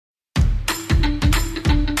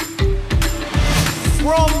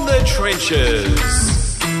From the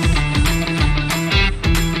Trenches.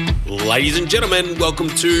 Ladies and gentlemen, welcome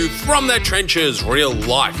to From the Trenches, real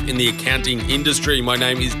life in the accounting industry. My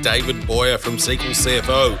name is David Boyer from SQL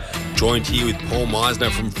CFO, joined here with Paul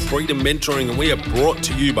Meisner from Freedom Mentoring, and we are brought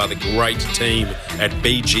to you by the great team at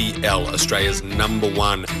BGL, Australia's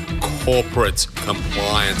 #1 corporate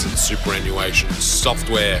compliance and superannuation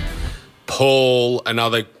software. Paul,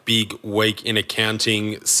 another big week in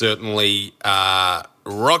accounting, certainly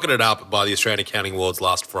rocketed up by the Australian Accounting Awards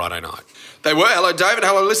last Friday night. They were. Hello, David.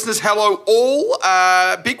 Hello, listeners. Hello, all.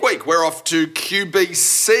 Big week. We're off to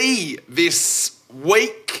QBC this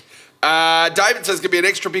week. David says it's going to be an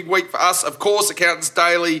extra big week for us. Of course, Accountants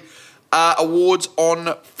Daily awards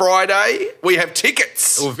on Friday. We have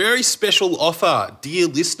tickets. A very special offer, dear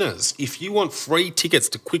listeners. If you want free tickets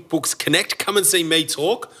to QuickBooks Connect, come and see me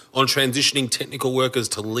talk on transitioning technical workers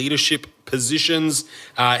to leadership positions.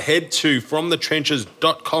 Head to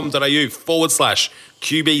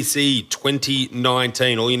fromthetrenches.com.au/QBC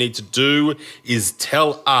 2019. All you need to do is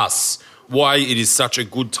tell us why it is such a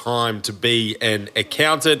good time to be an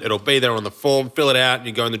accountant. It'll be there on the form. Fill it out and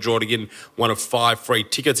you go in the draw to get one of 5 free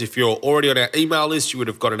tickets. If you're already on our email list, you would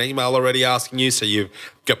have got an email already asking you, so you've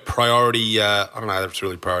got priority. I don't know if it's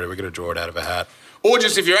really priority. We're going to draw it out of a hat. Or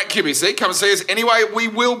just if you're at QBC, come and see us. Anyway, we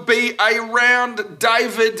will be around,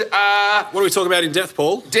 David. What are we talking about in depth,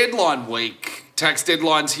 Paul? Deadline week. Tax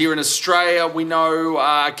deadlines here in Australia. We know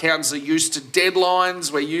accountants are used to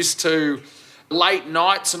deadlines. We're used to late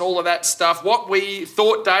nights and all of that stuff. What we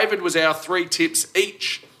thought, David, was our 3 tips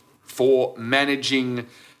each for managing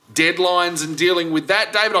deadlines and dealing with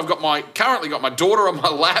that. David, I've currently got my daughter on my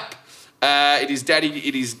lap. It is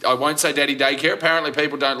I won't say daddy daycare. Apparently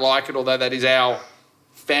people don't like it, although that is our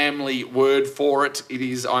family word for it. It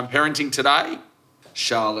is I'm parenting today.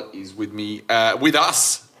 Charlotte is with me, with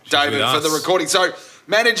us, David, for the recording. So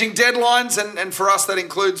managing deadlines, and for us that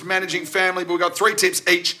includes managing family, but we've got 3 tips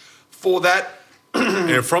each for that.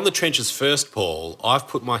 And from the trenches first, Paul, I've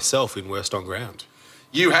put myself in worst on ground.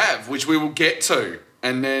 You have, which we will get to,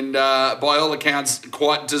 and then by all accounts,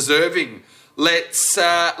 quite deserving. Let's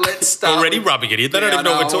start. Already rubbing it in. They don't even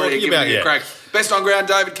know what we're talking about yet. Crack. Best on ground,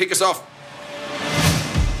 David. Kick us off.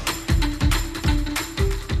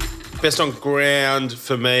 Best on ground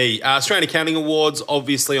for me. Australian Accounting Awards,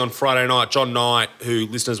 obviously on Friday night. John Knight, who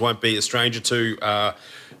listeners won't be a stranger to,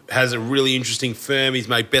 has a really interesting firm. He's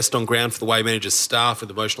made best on ground for the way he manages staff with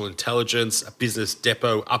emotional intelligence, a business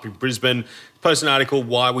depot up in Brisbane. Posted an article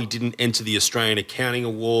why we didn't enter the Australian Accounting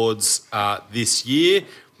Awards this year.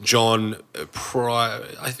 John,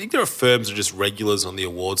 I think there are firms that are just regulars on the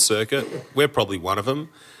awards circuit. We're probably one of them.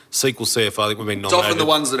 SQL CFO, I think we've been nominated. It's often the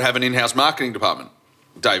ones that have an in-house marketing department,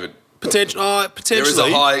 David. Potentially.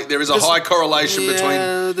 There is a high correlation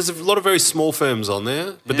between. There's a lot of very small firms on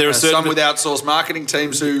there, but there are some with outsourced marketing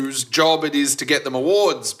teams whose job it is to get them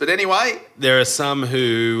awards. But anyway, there are some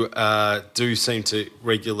who do seem to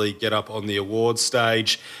regularly get up on the awards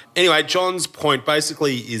stage. Anyway, John's point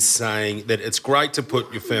basically is saying that it's great to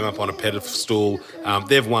put your firm up on a pedestal.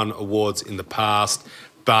 They've won awards in the past,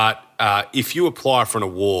 but if you apply for an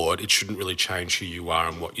award, it shouldn't really change who you are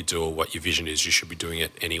and what you do or what your vision is. You should be doing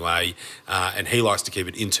it anyway. And he likes to keep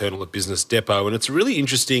it internal at Business Depot. And it's a really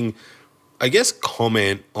interesting, I guess,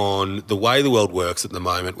 comment on the way the world works at the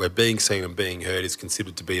moment, where being seen and being heard is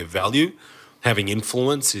considered to be a value. Having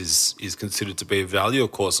influence is considered to be a value.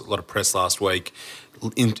 Of course, a lot of press last week.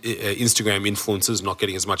 Instagram influencers not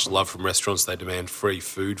getting as much love from restaurants they demand free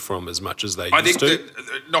food from as much as they used to. I think that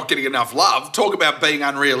not getting enough love. Talk about being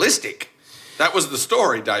unrealistic. That was the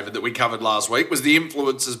story, David, that we covered last week, was the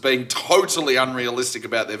influencers being totally unrealistic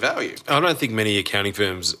about their value. I don't think many accounting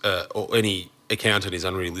firms or any accountant is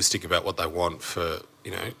unrealistic about what they want for,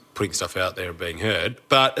 putting stuff out there and being heard.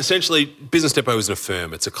 But essentially, Business Depot isn't a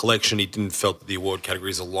firm. It's a collection. He didn't felt that the award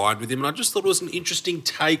categories aligned with him. And I just thought it was an interesting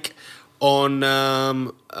take on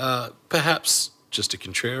perhaps just a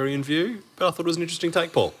contrarian view, but I thought it was an interesting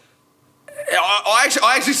take, Paul. I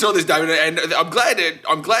actually saw this, David, and I'm glad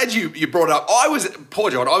you brought it up.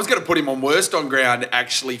 Poor John, I was going to put him on worst on ground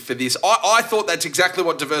actually for this. I thought that's exactly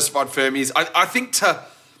what diversified firm is. I think to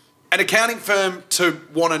an accounting firm to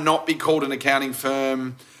want to not be called an accounting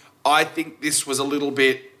firm, I think this was a little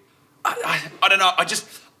bit. I don't know. I just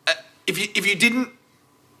if you didn't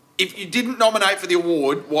nominate for the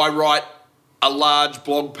award, why write a large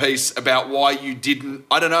blog piece about why you didn't?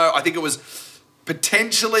 I don't know. I think it was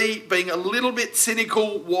potentially being a little bit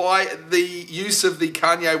cynical why the use of the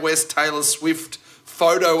Kanye West Taylor Swift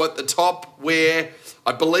photo at the top, where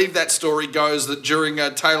I believe that story goes that during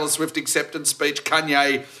a Taylor Swift acceptance speech,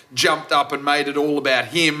 Kanye jumped up and made it all about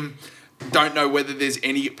him. don't know whether there's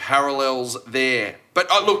any parallels there. But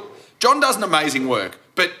look, John does an amazing work.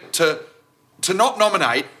 But to not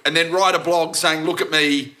nominate and then write a blog saying, look at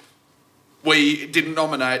me, we didn't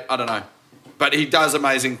nominate, I don't know. But he does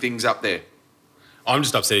amazing things up there. I'm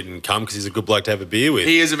just upset he didn't come because he's a good bloke to have a beer with.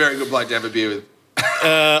 He is a very good bloke to have a beer with.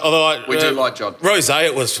 Although we do like John. Rosé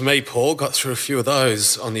it was for me, Paul. Got through a few of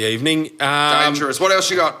those on the evening. Dangerous. What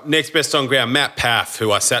else you got? Next best on ground, Matt Paff,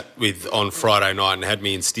 who I sat with on Friday night and had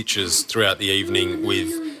me in stitches throughout the evening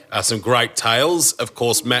with some great tales. Of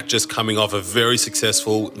course, Matt just coming off a very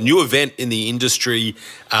successful new event in the industry,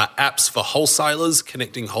 apps for wholesalers,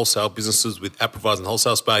 connecting wholesale businesses with app providers in the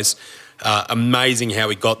wholesale space. Amazing how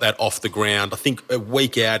he got that off the ground. I think a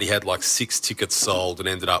week out he had like 6 tickets sold and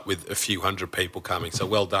ended up with a few hundred people coming. So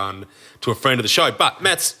well done to a friend of the show. But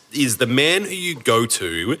Matt is the man who you go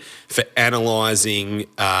to for analysing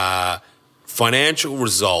financial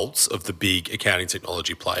results of the big accounting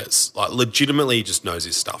technology players. Like legitimately he just knows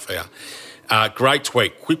his stuff here. Great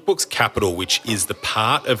tweet. QuickBooks Capital, which is the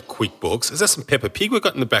part of QuickBooks. Is that some Peppa Pig we've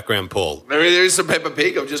got in the background, Paul? There is some Peppa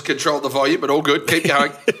Pig. I've just controlled the volume, but all good. Keep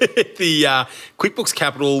going. The QuickBooks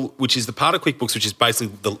Capital, which is the part of QuickBooks, which is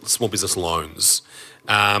basically the small business loans,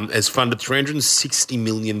 has funded $360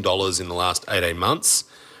 million in the last 18 months.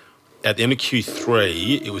 At the end of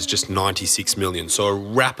Q3, it was just $96 million. So a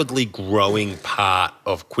rapidly growing part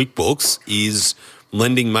of QuickBooks is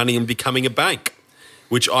lending money and becoming a bank,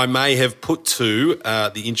 which I may have put to the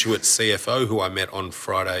Intuit CFO who I met on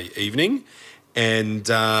Friday evening, and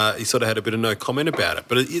he sort of had a bit of no comment about it.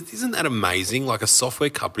 But isn't that amazing? Like a software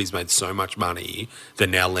company's made so much money, they're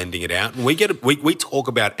now lending it out. And we talk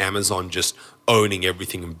about Amazon just owning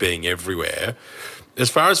everything and being everywhere. As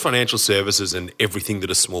far as financial services and everything that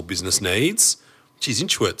a small business needs, geez,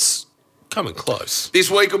 Intuit's coming close. This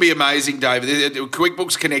week will be amazing, David.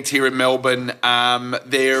 QuickBooks Connect here in Melbourne.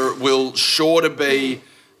 There will sure to be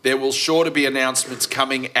announcements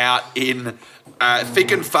coming out in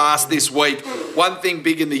thick and fast this week. One thing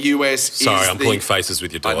big in the US is... Sorry, I'm pulling faces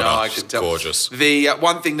with your daughter. I know, I can tell. Gorgeous. The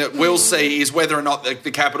one thing that we'll see is whether or not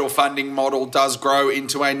the capital funding model does grow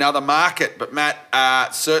into another market. But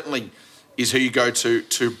Matt certainly is who you go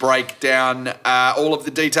to break down all of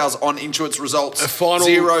the details on Intuit's results,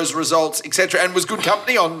 Xero's results, etc. And was good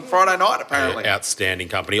company on Friday night, apparently. Outstanding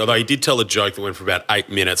company. Although he did tell a joke that went for about 8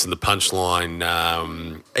 minutes, and the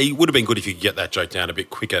punchline, it would have been good if you could get that joke down a bit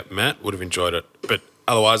quicker, Matt. Would have enjoyed it. But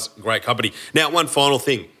otherwise, great company. Now, one final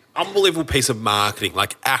thing. Unbelievable piece of marketing,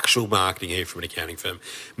 like actual marketing here from an accounting firm.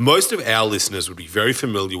 Most of our listeners would be very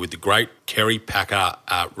familiar with the great Kerry Packer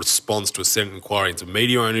response to a Senate inquiry into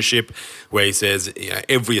media ownership, where he says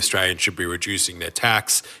every Australian should be reducing their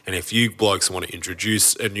tax, and if you blokes want to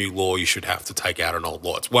introduce a new law, you should have to take out an old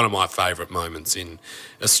law. It's one of my favourite moments in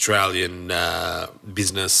Australian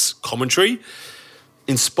business commentary.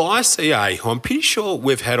 Inspire CA, who I'm pretty sure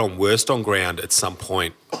we've had on Worst on Ground at some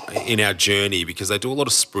point in our journey, because they do a lot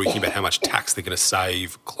of spruiking about how much tax they're going to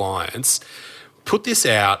save clients, put this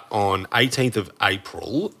out on 18th of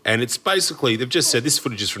April, and it's basically, they've just said this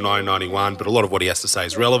footage is from 1991, but a lot of what he has to say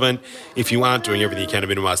is relevant. If you aren't doing everything you can to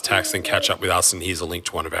minimise tax, then catch up with us, and here's a link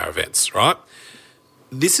to one of our events, right?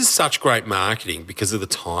 This is such great marketing because of the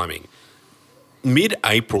timing.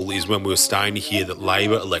 Mid-April is when we were starting to hear that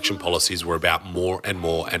Labor election policies were about more and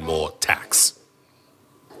more and more tax.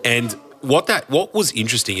 And what was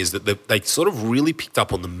interesting is that they sort of really picked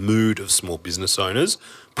up on the mood of small business owners,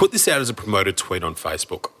 put this out as a promoted tweet on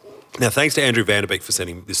Facebook. Now, thanks to Andrew Vanderbeek for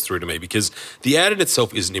sending this through to me, because the ad in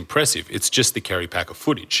itself isn't impressive. It's just the Kerry Packer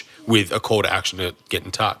footage with a call to action to get in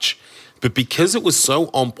touch. But because it was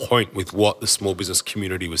so on point with what the small business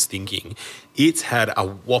community was thinking, it's had a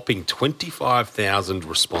whopping 25,000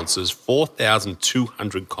 responses,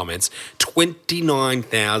 4,200 comments,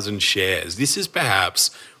 29,000 shares. This is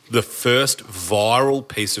perhaps the first viral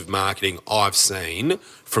piece of marketing I've seen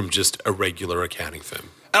from just a regular accounting firm.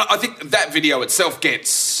 And I think that video itself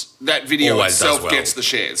gets the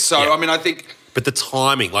shares. So, yeah. I mean, I think... But the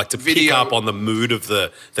timing, like to pick up on the mood of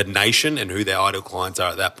the nation and who their ideal clients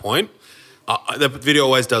are at that point, the video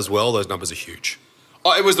always does well. Those numbers are huge.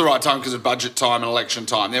 Oh, it was the right time because of budget time and election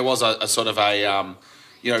time. There was a sort of a,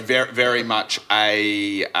 very, very much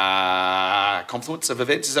a confluence of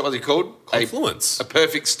events. Is that what they're called? Confluence. A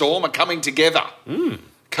perfect storm, a coming together.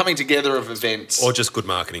 Coming together of events. Or just good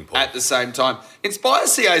marketing, Paul. At the same time. Inspire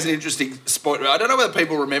CA is an interesting sport. I don't know whether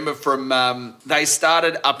people remember from... they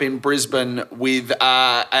started up in Brisbane with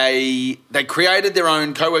they created their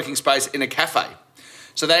own co-working space in a cafe.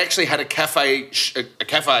 So they actually had a cafe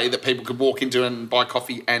that people could walk into and buy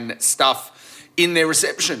coffee and stuff in their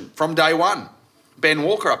reception from day one. Ben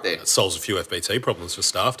Walker up there. It solves a few FBT problems for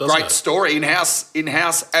staff, doesn't Great it? story.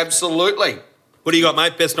 In-house, absolutely. What do you got,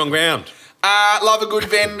 mate? Best on ground. Love a good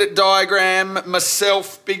Venn diagram.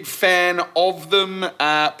 Myself, big fan of them.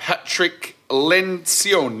 Patrick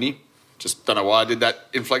Lencioni. Just don't know why I did that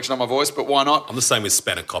inflection on my voice, but why not? I'm the same with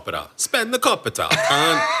spanakopita. Spanakopita. I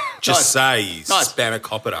can't just say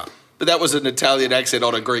spanakopita. But that was an Italian accent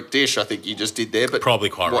on a Greek dish, I think you just did there. But Probably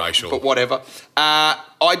quite racial. But whatever.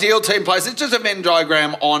 Ideal team players. It's just a Venn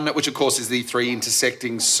diagram on, which of course is the 3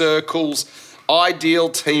 intersecting circles. Ideal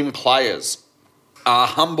team players are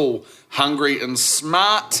humble, hungry and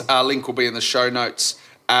smart. Link will be in the show notes.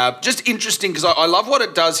 Just interesting because I love what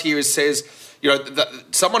it does here. It says,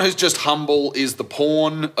 someone who's just humble is the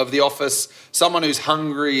pawn of the office. Someone who's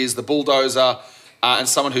hungry is the bulldozer. And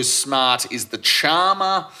someone who's smart is the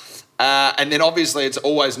charmer. And then obviously it's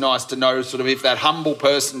always nice to know sort of if that humble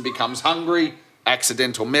person becomes hungry,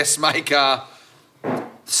 accidental mess maker.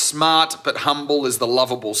 Smart but humble is the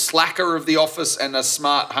lovable slacker of the office, and a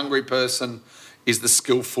smart, hungry person is the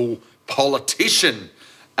skillful politician.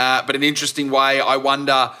 But an interesting way, I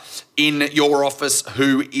wonder in your office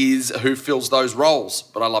who fills those roles.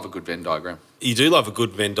 But I love a good Venn diagram. You do love a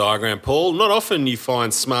good Venn diagram, Paul. Not often you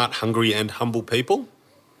find smart, hungry and humble people.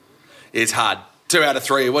 It's hard. 2 out of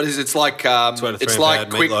 3. What is it? It's like 2 out of 3 it's and like bad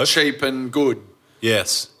quick, meatloaf. cheap and good.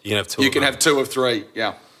 Yes, you can have 2 You of can them. have 2 of 3.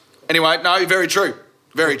 Yeah. Anyway, no, very true.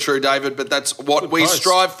 Very true, David. But that's what Good we post.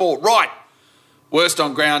 strive for. Right. Worst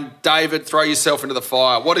on ground. David, throw yourself into the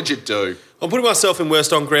fire. What did you do? I'm putting myself in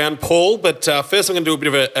worst on ground, Paul, but first I'm going to do a bit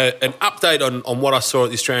of an update on what I saw at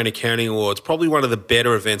the Australian Accounting Awards. Probably one of the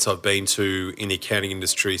better events I've been to in the accounting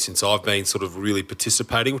industry since I've been sort of really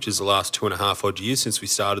participating, which is the last 2.5 odd years since we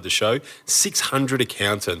started the show. 600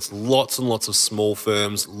 accountants, lots and lots of small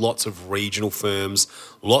firms, lots of regional firms,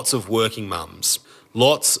 lots of working mums,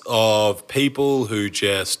 lots of people who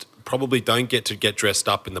just probably don't get to get dressed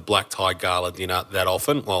up in the black tie gala dinner that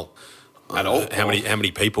often. Well, At all. how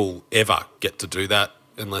many people ever get to do that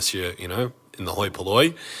unless you're, in the hoi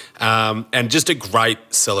polloi? And just a great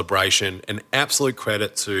celebration. An absolute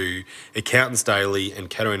credit to Accountants Daily and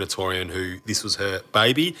Katerina Torian, who this was her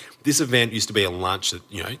baby. This event used to be a lunch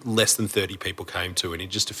that, less than 30 people came to. And in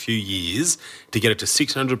just a few years, to get it to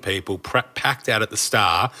 600 people packed out at the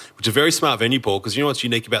Star, which is a very smart venue, Paul, because you know what's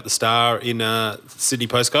unique about the Star in Sydney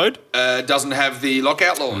postcode? Doesn't have the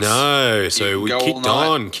lockout laws. No, so You we can go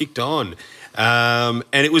all night. kicked on. And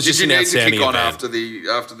it was Did just you an need to outstanding kick on event.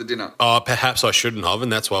 after the dinner? Oh, perhaps I shouldn't have,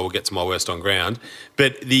 and that's why we'll get to my worst on ground.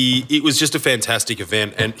 But it was just a fantastic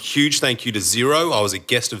event, and huge thank you to Xero. I was a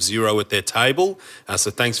guest of Xero at their table,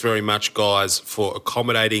 so thanks very much, guys, for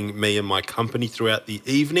accommodating me and my company throughout the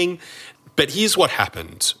evening. But here's what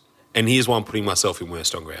happened, and here's why I'm putting myself in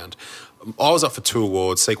worst on ground. I was up for 2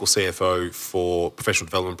 awards, SQL CFO for Professional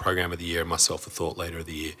Development Program of the Year and myself for Thought Leader of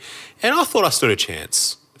the Year. And I thought I stood a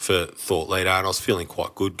chance for Thought Leader, and I was feeling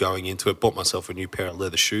quite good going into it. Bought myself a new pair of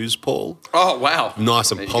leather shoes, Paul. Oh, wow.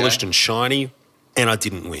 Nice and There you polished go. and shiny, and I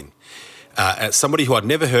didn't win. As somebody who I'd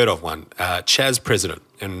never heard of one, Chaz President,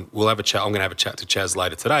 and we'll have a chat. I'm going to have a chat to Chaz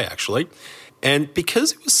later today, actually. And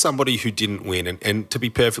because it was somebody who didn't win, and to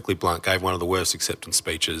be perfectly blunt, gave one of the worst acceptance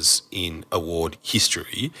speeches in award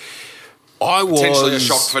history, I was... Potentially a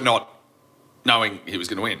shock for not knowing he was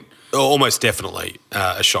going to win. Almost definitely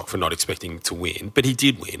a shock for not expecting to win, but he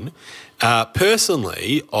did win.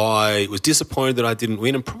 Personally, I was disappointed that I didn't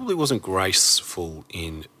win and probably wasn't graceful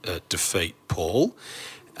in defeat, Paul.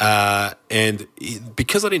 Because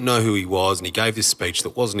I didn't know who he was and he gave this speech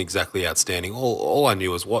that wasn't exactly outstanding, all I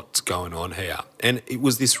knew was what's going on here. And it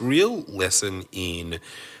was this real lesson in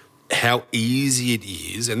how easy it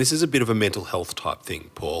is, and this is a bit of a mental health type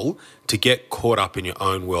thing, Paul, to get caught up in your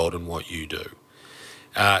own world and what you do.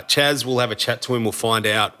 Chaz, we'll have a chat to him. We'll find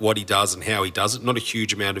out what he does and how he does it. Not a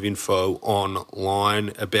huge amount of info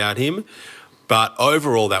online about him. But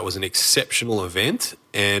overall, that was an exceptional event.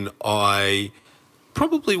 And I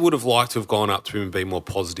probably would have liked to have gone up to him and been more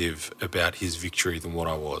positive about his victory than what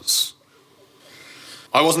I was.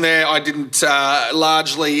 I wasn't there. I didn't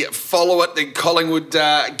largely follow it. The Collingwood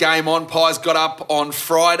game on Pies got up on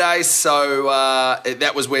Friday, so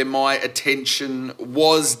that was where my attention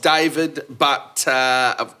was, David. But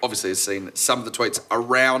I've obviously seen some of the tweets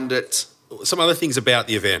around it. Some other things about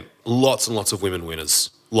the event. Lots and lots of women winners.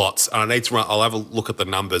 Lots. I'll have a look at the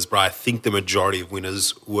numbers, but I think the majority of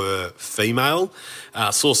winners were female.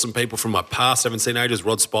 Saw some people from my past, haven't seen ages.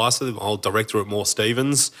 Rod Spicer, the old director at Moore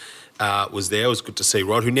Stevens, was there. It was good to see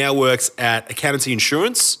Rod, who now works at Accountancy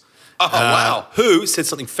Insurance. Oh, wow. Who said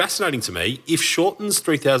something fascinating to me. If Shorten's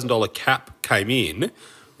 $3,000 cap came in,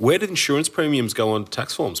 where did insurance premiums go on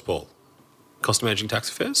tax forms, Paul? cost of managing tax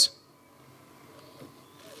affairs?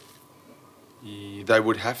 They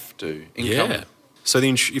would have to. Income. Yeah. So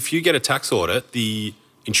if you get a tax audit, the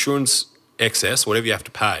insurance excess, whatever you have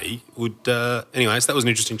to pay, would... anyways, that was an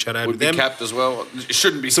interesting chat out Would with be them. capped as well. It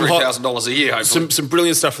shouldn't be Some $3,000 a year, hopefully. Some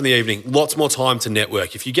brilliant stuff in the evening. Lots more time to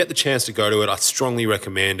network. If you get the chance to go to it, I strongly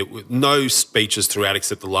recommend it. With no speeches throughout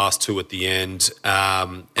except the last two at the end.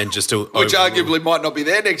 And just to... Which arguably might not be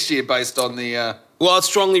there next year based on the... Well, I'd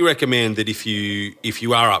strongly recommend that if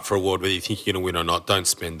you are up for award, whether you think you're going to win or not, don't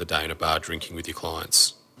spend the day in a bar drinking with your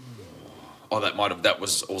clients. Oh, that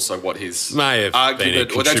was also what his May have argument...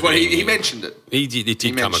 been Well, that's what he contributing- mentioned it. It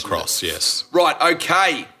did come mentioned across, yes. Right,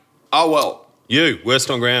 okay. Oh, well. You,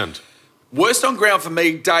 worst on ground. Worst on ground for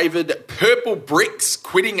me, David, Purple Bricks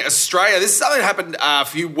quitting Australia. This is something that happened a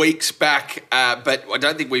few weeks back, but I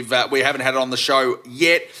don't think we haven't had it on the show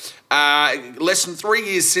yet. Less than 3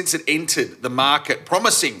 years since it entered the market,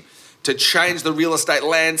 promising to change the real estate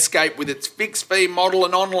landscape with its fixed fee model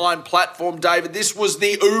and online platform, David. This was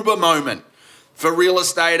the Uber moment for real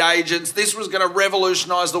estate agents. This was going to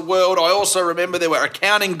revolutionise the world. I also remember there were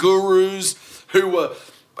accounting gurus who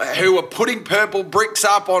were putting Purple Bricks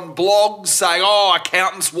up on blogs saying, "Oh,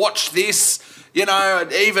 accountants, watch this." You know,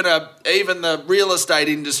 even the real estate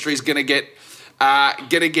industry is going to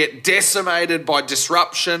get decimated by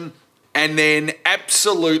disruption. And then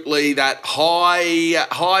absolutely that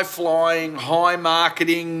high flying, high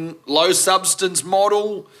marketing, low substance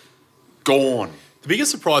model gone. The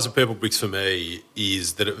biggest surprise of Purple Bricks for me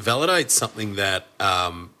is that it validates something that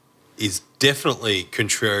is definitely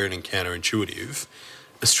contrarian and counterintuitive.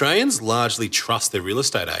 Australians largely trust their real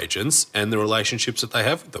estate agents and the relationships that they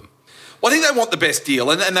have with them. Well, I think they want the best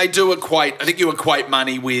deal, and they do equate. I think you equate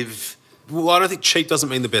money with. Well, I don't think cheap doesn't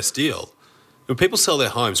mean the best deal. When people sell their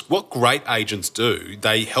homes, what great agents do,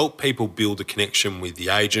 they help people build a connection with the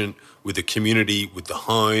agent, with the community, with the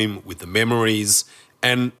home, with the memories.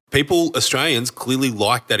 And people, Australians, clearly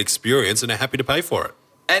like that experience and are happy to pay for it.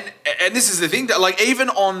 And this is the thing that, like, even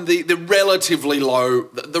on the relatively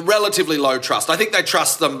low trust, I think they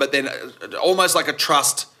trust them, but then almost like a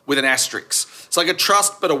trust with an asterisk. It's like a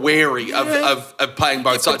trust but a wary of playing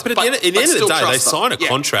both sides. But at the end of the day, they sign a Yeah.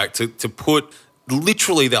 contract to put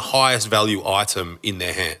literally the highest value item in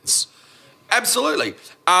their hands. Absolutely.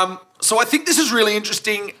 So I think this is really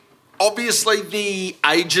interesting. Obviously, the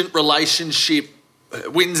agent relationship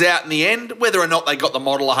wins out in the end, whether or not they got the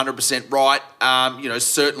model 100% right.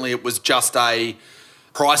 Certainly it was just a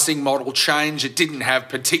pricing model change. It didn't have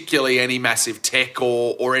particularly any massive tech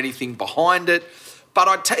or anything behind it. But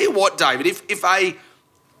I tell you what, David, if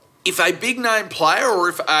a big name player or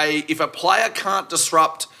if a player can't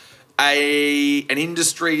disrupt an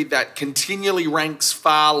industry that continually ranks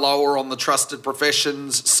far lower on the trusted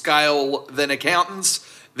professions scale than accountants,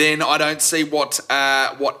 then I don't see what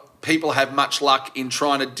people have much luck in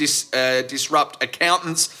trying to disrupt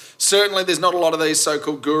accountants. Certainly there's not a lot of these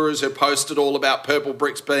so-called gurus who posted all about Purple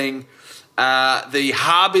Bricks being the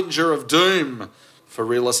harbinger of doom for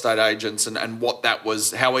real estate agents and what that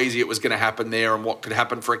was, how easy it was going to happen there and what could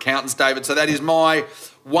happen for accountants, David. So that is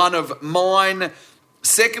one of mine.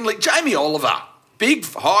 Secondly, Jamie Oliver, big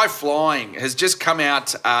high flying, has just come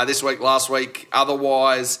out this week, last week,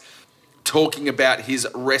 otherwise, talking about his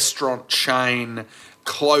restaurant chain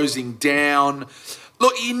closing down.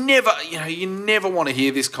 Look, you never want to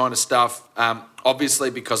hear this kind of stuff, obviously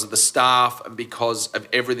because of the staff and because of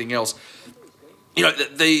everything else. You know,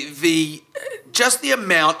 the just the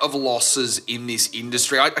amount of losses in this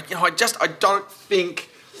industry. I don't think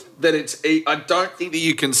that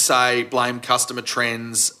you can say blame customer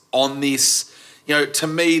trends on this. You know, to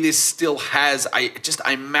me, this still has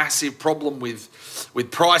a massive problem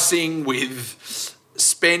with pricing, with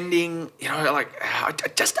spending. You know, like I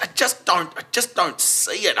just don't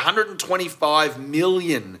see it. 125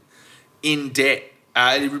 million in debt.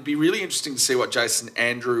 It would be really interesting to see what Jason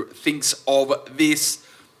Andrew thinks of this.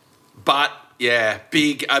 But yeah,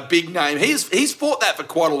 a big name. He's fought that for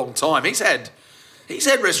quite a long time. He's had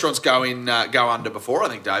restaurants go under before, I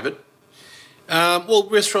think, David. Well,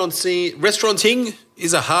 restauranting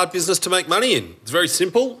is a hard business to make money in. It's very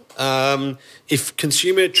simple. If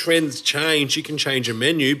consumer trends change, you can change a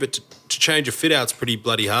menu, but to change a fit out's pretty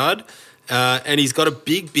bloody hard. And he's got a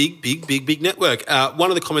big network. One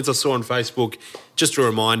of the comments I saw on Facebook, just a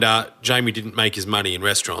reminder, Jamie didn't make his money in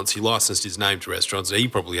restaurants. He licensed his name to restaurants. So he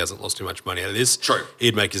probably hasn't lost too much money out of this. True.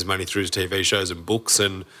 He'd make his money through his TV shows and books,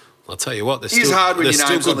 and I'll tell you what, it's hard when your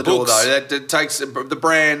name's on the door, books. though. That takes the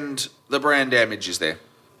brand damage is there.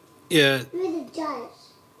 Yeah. Be the judge.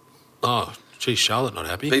 Oh, geez, Charlotte not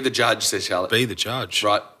happy. Be the judge, says Charlotte. Be the judge.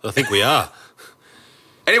 Right. I think we are.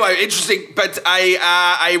 Anyway, interesting, but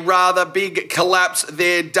a rather big collapse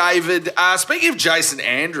there, David. Speaking of Jason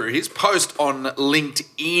Andrew, his post on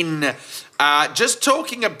LinkedIn, just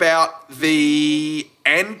talking about the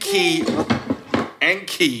Anki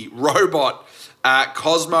robot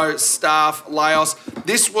Cosmo staff layoffs.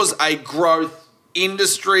 This was a growth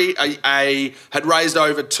industry, had raised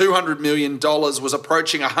over $200 million, was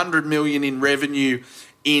approaching $100 million in revenue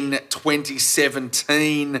in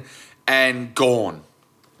 2017 and gone.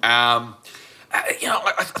 I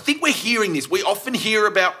think we're hearing this. We often hear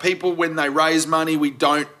about people when they raise money. We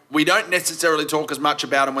don't necessarily talk as much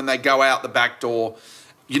about them when they go out the back door.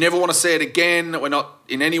 You never want to see it again. We're not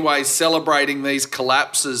in any way celebrating these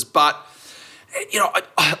collapses, but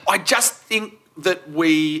I just think that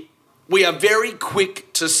we are very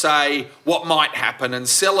quick to say what might happen and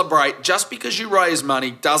celebrate. Just because you raise money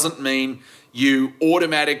doesn't mean you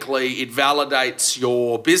automatically, it validates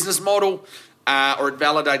your business model or it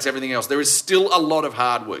validates everything else. There is still a lot of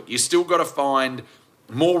hard work. You still got to find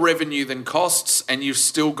more revenue than costs, and you've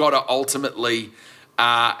still got to ultimately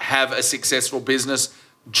have a successful business.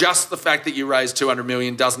 Just the fact that you raised $200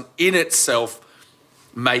 million doesn't in itself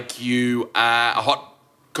make you a hot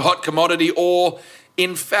commodity or,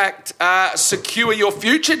 in fact, secure your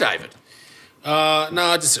future, David.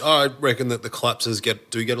 I reckon that the collapses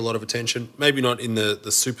do get a lot of attention. Maybe not in the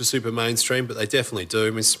super mainstream, but they definitely do.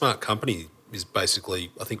 I mean, Smart Company is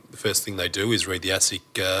basically, I think the first thing they do is read the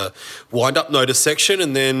ASIC wind-up notice section,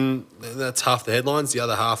 and then that's half the headlines. The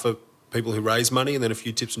other half are people who raise money, and then a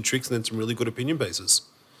few tips and tricks, and then some really good opinion pieces.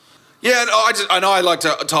 Yeah, and I like to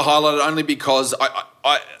highlight it only because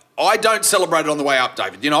I don't celebrate it on the way up,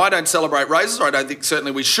 David. I don't celebrate raises, or I don't think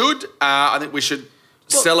certainly we should. I think we should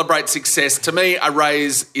celebrate success. To me, a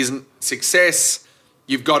raise isn't success.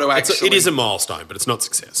 You've got to actually... It is a milestone, but it's not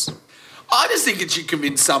success. I just think it should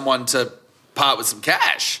convince someone to part with some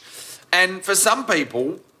cash. And for some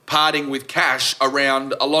people, parting with cash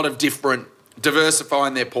around a lot of different,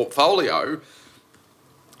 diversifying their portfolio,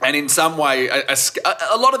 and in some way,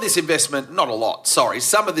 a lot of this investment, not a lot, sorry,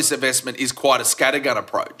 some of this investment is quite a scattergun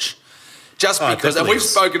approach. Just because, and we've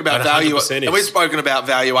spoken about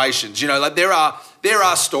valuations. There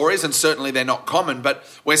are stories, and certainly they're not common, but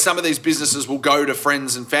where some of these businesses will go to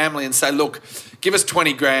friends and family and say, "Look, give us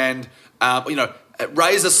 20 grand,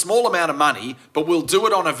 raise a small amount of money, but we'll do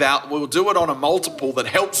it on a multiple that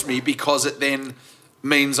helps me because it then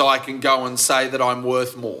means I can go and say that I'm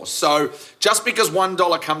worth more." So just because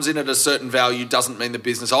 $1 comes in at a certain value doesn't mean the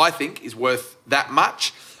business, I think, is worth that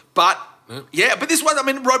much. But but this one,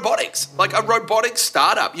 robotics, like a robotics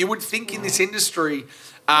startup, you would think in this industry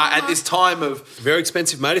at this time of... Very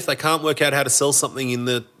expensive, mate. If they can't work out how to sell something in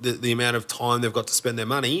the amount of time they've got to spend their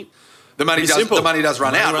money... The money does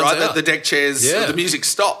run out, right? The deck chairs, the music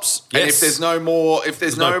stops. Yes. And if there's no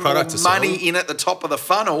more money in at the top of the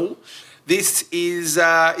funnel... This is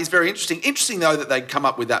very interesting. Interesting, though, that they'd come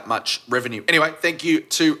up with that much revenue. Anyway, thank you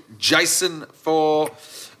to Jason for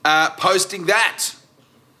posting that.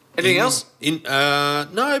 Anything else?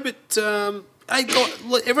 No, but hey,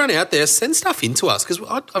 look, everyone out there, send stuff into us, because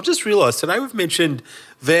I've just realised today we've mentioned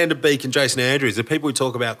Van der Beek and Jason Andrews, the people we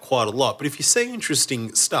talk about quite a lot. But if you see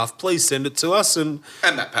interesting stuff, please send it to us. And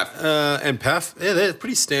Matt Paff. And Paff. Yeah, they're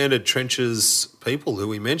pretty standard Trenches people who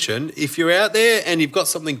we mentioned. If you're out there and you've got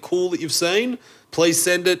something cool that you've seen, please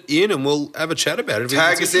send it in and we'll have a chat about it.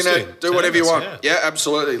 Tag us in it. Do whatever you want. Yeah,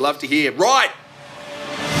 absolutely. Love to hear. Right.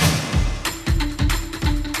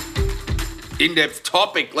 In-depth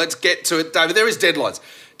topic. Let's get to it, David. There is deadlines.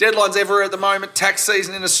 Deadlines everywhere at the moment. Tax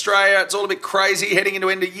season in Australia. It's all a bit crazy heading into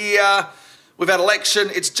end of year. We've had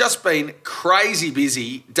election. It's just been crazy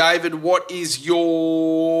busy. David, what is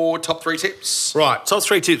your top 3 tips? Right, top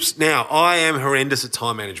 3 tips. Now, I am horrendous at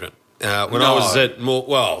time management. I was at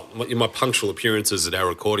my punctual appearances at our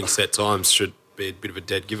recording set times should be a bit of a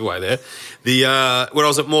dead giveaway there. When I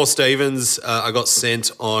was at Moore Stephens, I got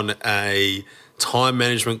sent on a time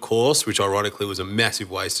management course, which ironically was a massive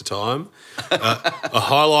waste of time. A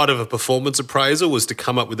highlight of a performance appraisal was to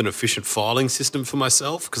come up with an efficient filing system for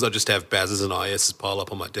myself, because I just have BASs and ISs pile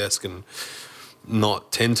up on my desk and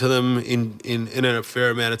not tend to them in a fair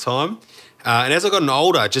amount of time. And as I've gotten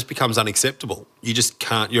older, it just becomes unacceptable. You just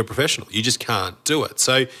can't, you're a professional, you just can't do it.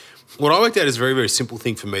 So what I worked out is a very, very simple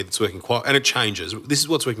thing for me that's working quite, and it changes. This is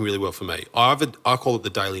what's working really well for me. I call it the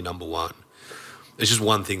daily number one. There's just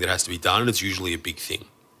one thing that has to be done, and it's usually a big thing.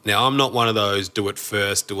 Now, I'm not one of those do it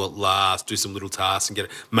first, do it last, do some little tasks and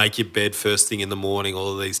make your bed first thing in the morning,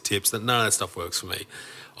 all of these tips. None of that stuff works for me.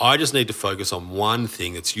 I just need to focus on one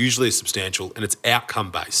thing that's usually substantial and it's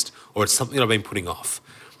outcome-based, or it's something that I've been putting off.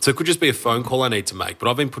 So it could just be a phone call I need to make, but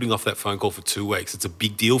I've been putting off that phone call for 2 weeks. It's a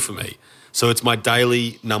big deal for me. So it's my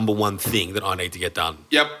daily number one thing that I need to get done.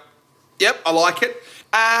 Yep, I like it.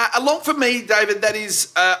 Along for me, David, that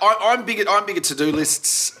is, I'm big at to-do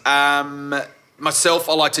lists. Myself,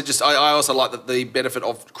 I like to just, I also like the benefit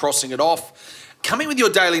of crossing it off. Coming with your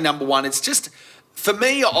daily number one, it's just, for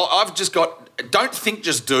me, I've just got, don't think,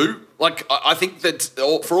 just do. Like, I think that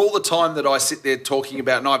for all the time that I sit there talking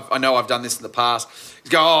about, and I know I've done this in the past,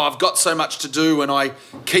 go, I've got so much to do, and I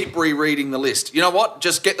keep rereading the list. You know what?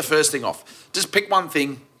 Just get the first thing off. Just pick one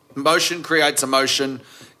thing. Motion creates emotion.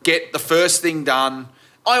 Get the first thing done.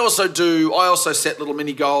 I also set little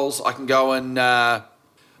mini goals. I can go and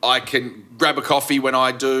I can grab a coffee when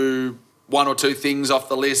I do 1 or 2 things off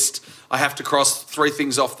the list. I have to cross 3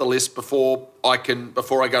 things off the list before I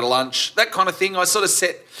go to lunch. That kind of thing. I sort of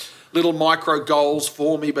set little micro goals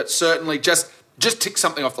for me, but certainly just tick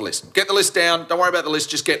something off the list. Get the list down. Don't worry about the list.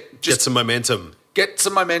 Just get some momentum. Get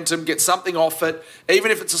some momentum. Get something off it.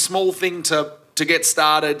 Even if it's a small thing to get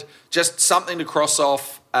started, just something to cross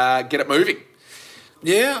off. Get it moving.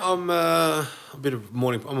 Yeah, I'm a bit of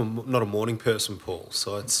morning. I'm not a morning person, Paul.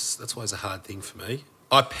 So that's why it's a hard thing for me.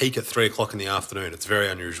 I peak at 3 o'clock in the afternoon. It's very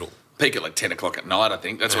unusual. Peak at like 10 o'clock at night, I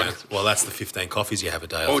think. That's well, that's the 15 coffees you have a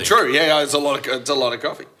day. Oh, true. Yeah, it's a lot of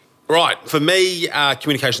coffee. Right. For me,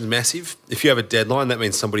 communication is massive. If you have a deadline, that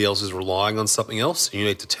means somebody else is relying on something else. You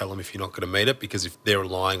need to tell them if you're not going to meet it, because if they're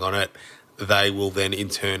relying on it, they will then, in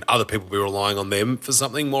turn, other people will be relying on them for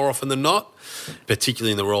something more often than not,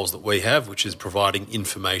 particularly in the roles that we have, which is providing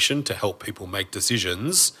information to help people make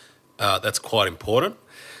decisions. That's quite important.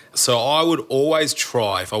 So I would always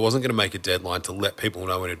try, if I wasn't going to make a deadline, to let people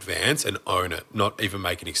know in advance and own it, not even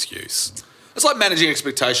make an excuse. It's like managing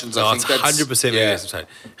expectations, I think. It's 100% managing expectations.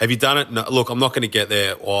 Have you done it? No, look, I'm not going to get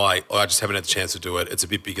there. Why? I just haven't had the chance to do it. It's a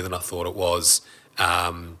bit bigger than I thought it was.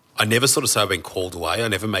 I never sort of say I've been called away. I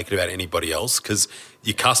never make it about anybody else, because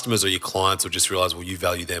your customers or your clients will just realise, well, you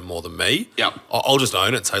value them more than me. Yep. I'll just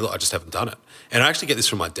own it and say, look, I just haven't done it. And I actually get this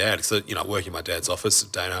from my dad, because I work in my dad's office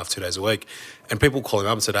a day and a half, 2 days a week, and people call him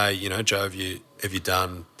up and said, hey, Joe, have you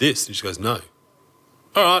done this? And she goes, no.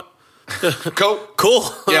 All right.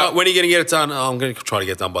 Cool. Yeah. When are you going to get it done? Oh, I'm going to try to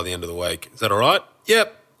get it done by the end of the week. Is that all right?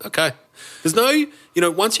 Yep. Okay. There's no,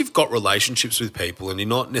 once you've got relationships with people and you're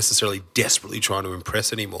not necessarily desperately trying to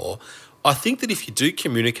impress anymore, I think that if you do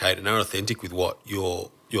communicate and are authentic with what you're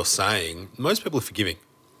saying, most people are forgiving.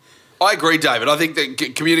 I agree, David. I think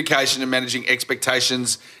that communication and managing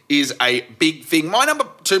expectations is a big thing. My number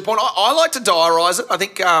 2 point, I like to diarise it. I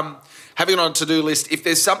think having it on a to-do list, if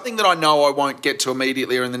there's something that I know I won't get to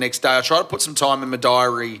immediately or in the next day, I try to put some time in my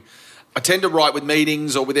diary. I tend to write with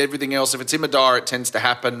meetings or with everything else. If it's in my diary, it tends to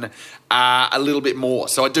happen a little bit more.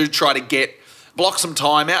 So I do try to block some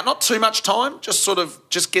time out, not too much time,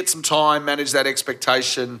 just get some time, manage that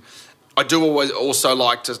expectation. I do always also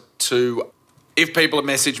like to if people have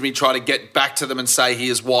messaged me, try to get back to them and say,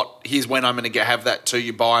 here's when I'm going to have that to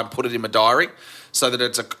you by, and put it in my diary, so that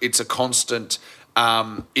it's a constant.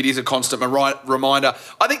 It is a constant reminder.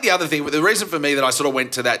 I think the other thing, the reason for me that I sort of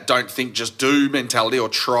went to that don't think, just do mentality, or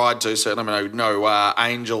tried to, certainly I'm no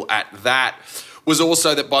angel at that, was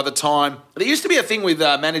also that by the time, there used to be a thing with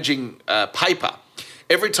managing paper.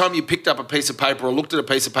 Every time you picked up a piece of paper or looked at a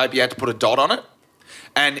piece of paper, you had to put a dot on it.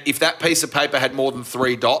 And if that piece of paper had more than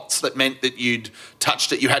 3 dots, that meant that you'd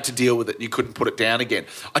touched it, you had to deal with it, and you couldn't put it down again.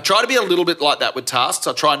 I try to be a little bit like that with tasks.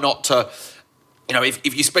 I try not to,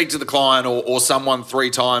 if you speak to the client or someone 3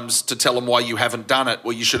 times to tell them why you haven't done it,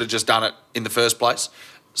 well, you should have just done it in the first place.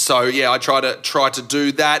 So, yeah, I try to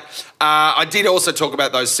do that. I did also talk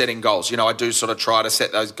about those setting goals. I do sort of try to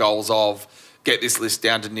set those goals of get this list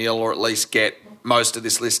down to nil, or at least get most of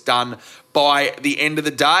this list done by the end of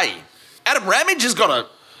the day. Adam Ramage has got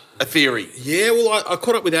a theory. Yeah, well, I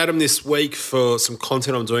caught up with Adam this week for some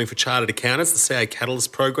content I'm doing for Chartered Accountants, the CA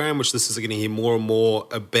Catalyst program, which this is going to hear more and more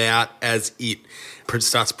about as it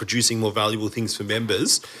starts producing more valuable things for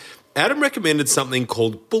members. Adam recommended something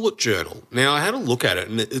called Bullet Journal. Now, I had a look at it,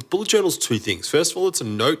 and Bullet Journal's 2 things. First of all, it's a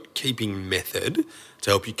note-keeping method to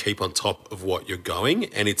help you keep on top of what you're going,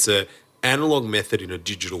 and it's an analog method in a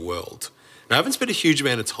digital world. Now, I haven't spent a huge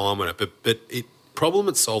amount of time on it, but it problem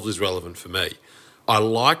it solves is relevant for me. I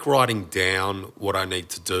like writing down what I need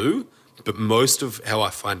to do, but most of how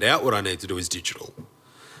I find out what I need to do is digital.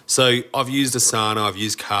 So I've used Asana, I've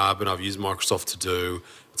used Carbon, I've used Microsoft To Do.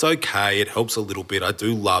 It's okay, it helps a little bit. I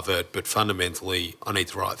do love it, but fundamentally I need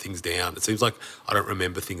to write things down. It seems like I don't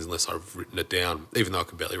remember things unless I've written it down, even though I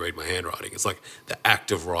can barely read my handwriting. It's like the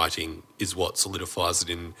act of writing is what solidifies it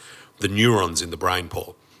in the neurons in the brain,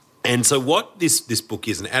 Paul. And so what this book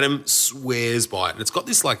is, and Adam swears by it, and it's got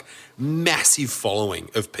this like massive following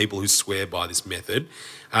of people who swear by this method.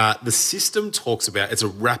 The system talks about, it's a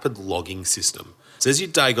rapid logging system. So as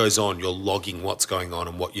your day goes on, you're logging what's going on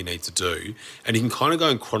and what you need to do. And you can kind of go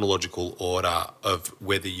in chronological order of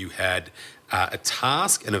whether you had a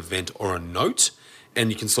task, an event, or a note.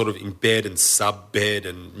 And you can sort of embed and sub-bed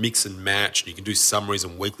and mix and match. And you can do summaries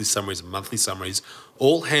and weekly summaries and monthly summaries,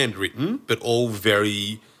 all handwritten, but all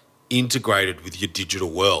very integrated with your digital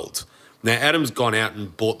world. Now, Adam's gone out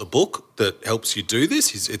and bought the book that helps you do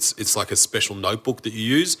this. It's like a special notebook that you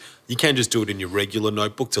use. You can just do it in your regular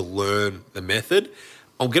notebook to learn the method.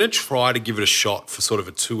 I'm going to try to give it a shot for sort of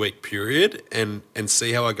a 2-week period and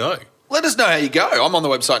see how I go. Let us know how you go. I'm on the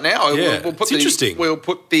website now. Yeah, we'll put it's interesting. We'll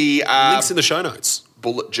put the links in the show notes.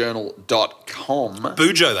 Bulletjournal.com.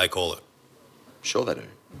 Bujo, they call it. Sure they do.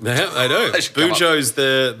 Yeah, they do. Bujo's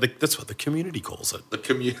that's what the community calls it.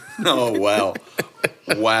 Oh, wow.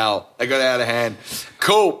 Wow. They got out of hand.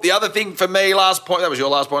 Cool. The other thing for me, last point, that was your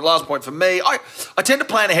last point. Last point for me, I tend to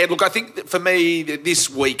plan ahead. Look, I think that for me, this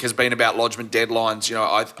week has been about lodgement deadlines. You know,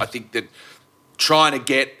 I think that trying to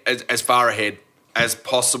get as far ahead as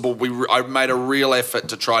possible, I made a real effort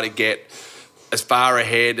to try to get as far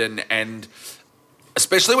ahead and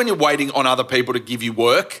especially when you're waiting on other people to give you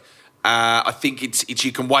work. I think it's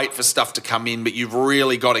you can wait for stuff to come in, but you've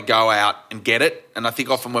really got to go out and get it. And I think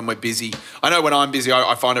often when we're busy, I know when I'm busy,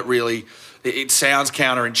 I find it sounds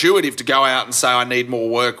counterintuitive to go out and say I need more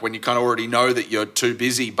work when you kind of already know that you're too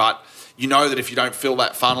busy. But you know that if you don't fill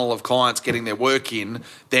that funnel of clients getting their work in,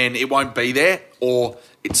 then it won't be there, or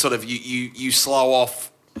it's sort of you slow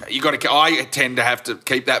off. I tend to have to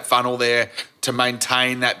keep that funnel there to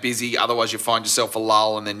maintain that busy. Otherwise, you find yourself a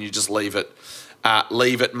lull, and then you just leave it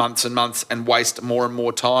months and months and waste more and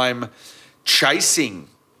more time chasing.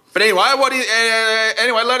 But anyway,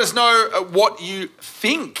 let us know what you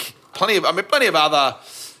think. Plenty of other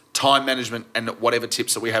time management and whatever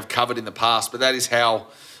tips that we have covered in the past, but that is how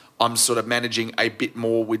I'm sort of managing a bit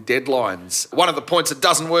more with deadlines. One of the points that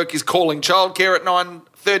doesn't work is calling childcare at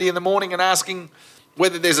 9:30 in the morning and asking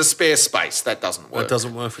whether there's a spare space. That doesn't work. That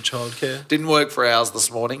doesn't work for childcare. Didn't work for ours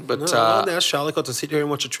this morning, but now Charlotte got to sit here and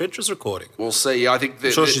watch a Trenches recording. We'll see. I think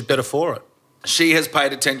I'm sure she's better for it. She has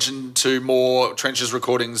paid attention to more Trenches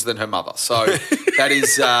recordings than her mother. So that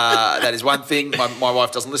is one thing. My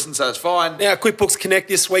wife doesn't listen, so that's fine. Now, QuickBooks Connect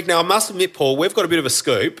this week. Now, I must admit, Paul, we've got a bit of a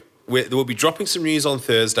scoop. We'll be dropping some news on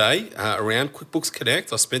Thursday around QuickBooks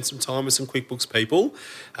Connect. I spent some time with some QuickBooks people.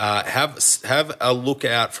 Have a look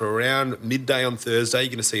out for around midday on Thursday. You're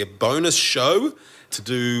going to see a bonus show to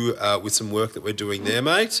do with some work that we're doing there,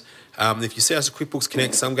 mate. If you see us at QuickBooks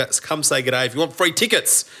Connect, come say good day. If you want free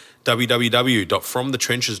tickets,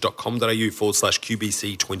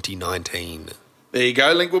 www.fromthetrenches.com.au/QBC 2019. There you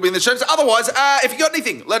go. Link will be in the show notes. Otherwise, if you got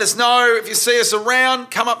anything, let us know. If you see us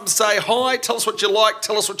around, come up and say hi. Tell us what you like.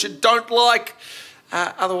 Tell us what you don't like.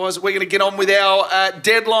 Otherwise, we're going to get on with our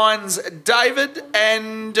deadlines, David,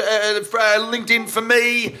 and LinkedIn for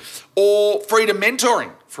me, or Freedom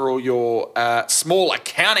Mentoring for all your small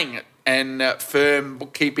accounting and firm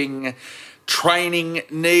bookkeeping training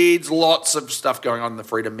needs. Lots of stuff going on in the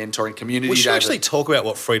Freedom Mentoring community. We should David. actually talk about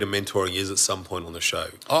what Freedom Mentoring is at some point on the show.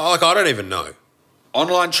 I don't even know.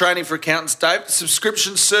 Online training for accountants, Dave.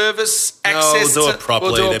 Subscription service, access. We'll do it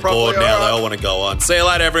properly. They're bored now. They all want to go on. See you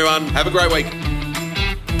later, everyone. Have a great week.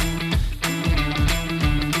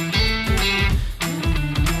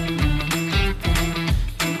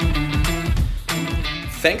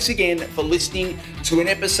 Thanks again for listening to an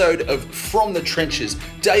episode of From the Trenches.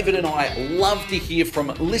 David and I love to hear from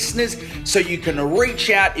listeners, so you can reach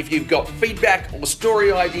out if you've got feedback or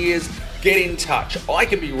story ideas. Get in touch. I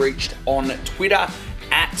can be reached on Twitter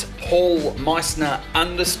at Paul Meissner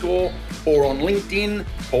 _ or on LinkedIn,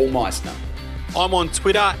 Paul Meissner. I'm on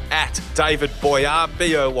Twitter at David Boyar,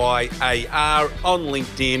 Boyar, on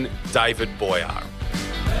LinkedIn, David Boyar.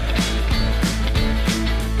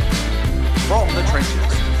 From the